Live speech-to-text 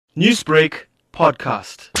Newsbreak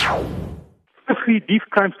Podcast. Firstly, these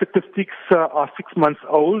crime statistics are 6 months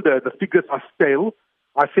old. The figures are stale.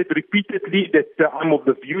 I said repeatedly that I'm of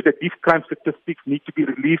the view that these crime statistics need to be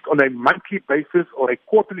released on a monthly basis or a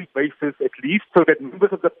quarterly basis at least, so that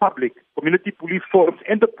members of the public, community police forums,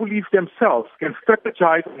 and the police themselves can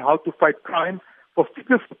strategize on how to fight crime. For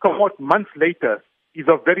figures to come out months later is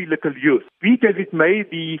of very little use. Be it as it may,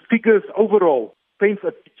 the figures overall paints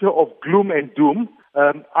a picture of gloom and doom.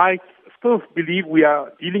 I still believe we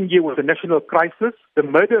are dealing here with a national crisis. The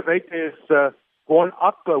murder rate has gone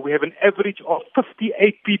up. We have an average of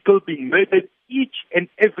 58 people being murdered each and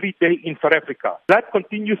every day in South Africa. That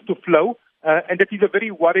continues to flow, and that is a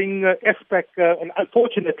very worrying aspect. And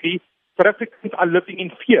unfortunately, South Africans are living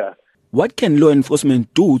in fear. What can law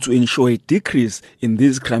enforcement do to ensure a decrease in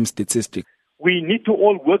these crime statistics? We need to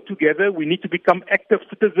all work together. We need to become active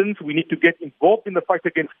citizens. We need to get involved in the fight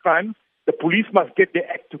against crime. The police must get their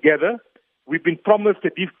act together. We've been promised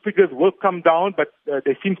that these figures will come down, but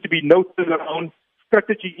there seems to be no turnaround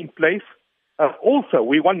strategy in place. Also,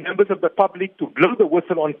 we want members of the public to blow the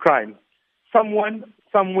whistle on crime. Someone,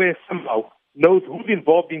 somewhere, somehow knows who's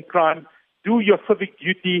involved in crime. Do your civic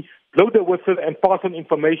duty, blow the whistle, and pass on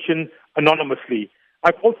information anonymously.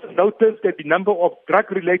 I've also noticed that the number of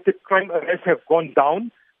drug-related crime arrests have gone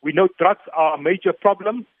down. We know drugs are a major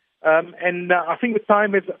problem, and I think the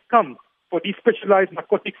time has come for these specialized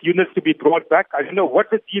narcotics units to be brought back. I don't know what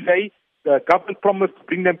the delay. The government promised to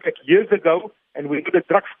bring them back years ago, and we know the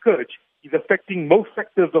drug scourge is affecting most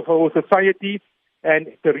sectors of our society, and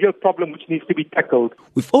it's a real problem which needs to be tackled.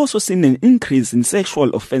 We've also seen an increase in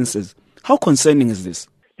sexual offences. How concerning is this?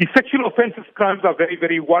 The sexual offences crimes are very,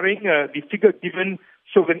 very worrying. The figure given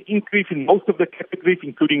shows an increase in most of the categories,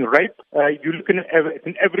 including rape. If you look at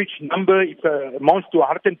an average number, it amounts to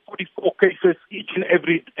 144 cases each and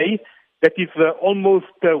every day. That is almost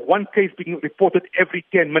one case being reported every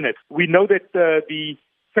 10 minutes. We know that the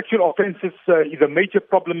sexual offences is a major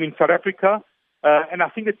problem in South Africa, and I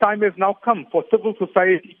think the time has now come for civil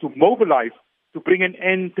society to mobilize to bring an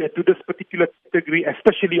end to this particular category,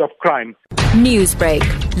 especially of crime. Newsbreak,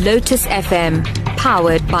 Lotus FM,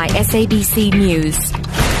 powered by SABC News.